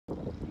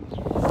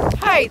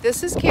Hi,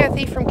 this is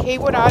Kathy from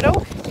Kwood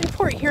Auto in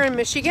Port Huron,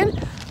 Michigan.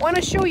 I want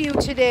to show you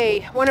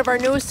today one of our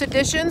newest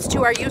additions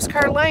to our used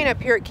car lineup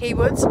here at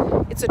Kwoods.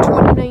 It's a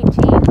 2019.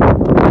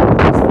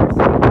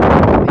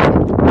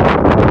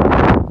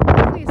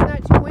 Hopefully it's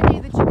not too windy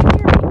that you can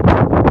hear me.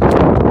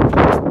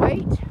 It's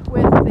white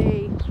with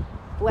a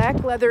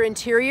black leather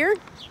interior.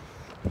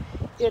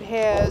 It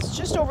has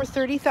just over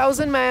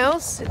 30,000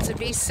 miles. It's a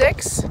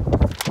V6.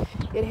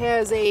 It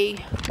has a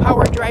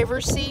power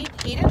driver's seat,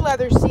 heated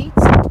leather seats.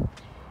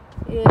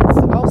 It's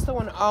also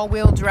an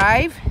all-wheel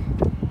drive.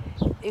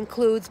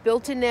 Includes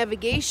built-in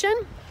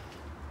navigation.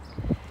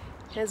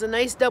 Has a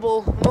nice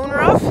double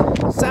moonroof,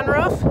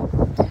 sunroof.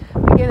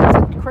 Again, it's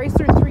a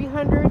Chrysler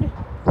 300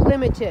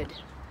 Limited.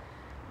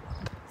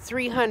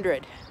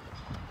 300.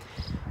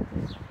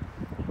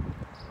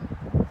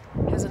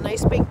 Has a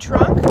nice big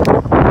trunk.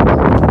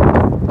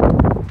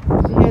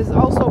 It has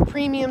also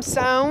premium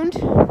sound,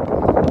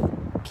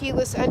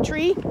 keyless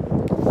entry.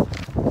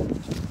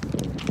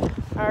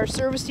 Our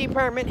service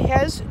department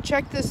has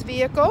checked this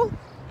vehicle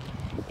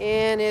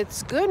and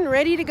it's good and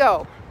ready to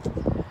go.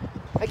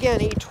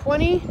 Again, a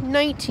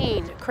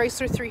 2019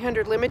 Chrysler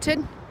 300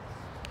 Limited,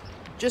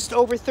 just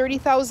over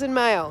 30,000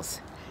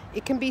 miles.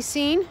 It can be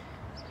seen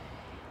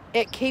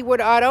at Kwood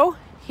Auto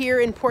here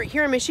in Port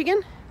Huron,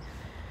 Michigan.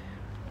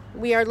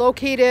 We are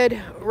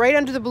located right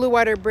under the Blue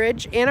Water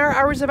Bridge, and our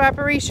hours of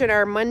operation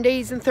are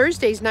Mondays and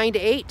Thursdays 9 to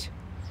 8,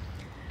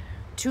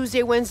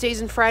 Tuesday, Wednesdays,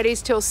 and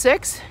Fridays till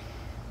 6,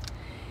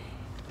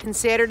 and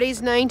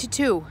Saturdays 9 to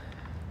 2.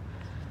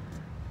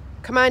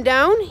 Come on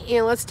down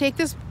and let's take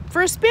this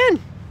for a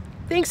spin.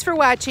 Thanks for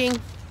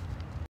watching.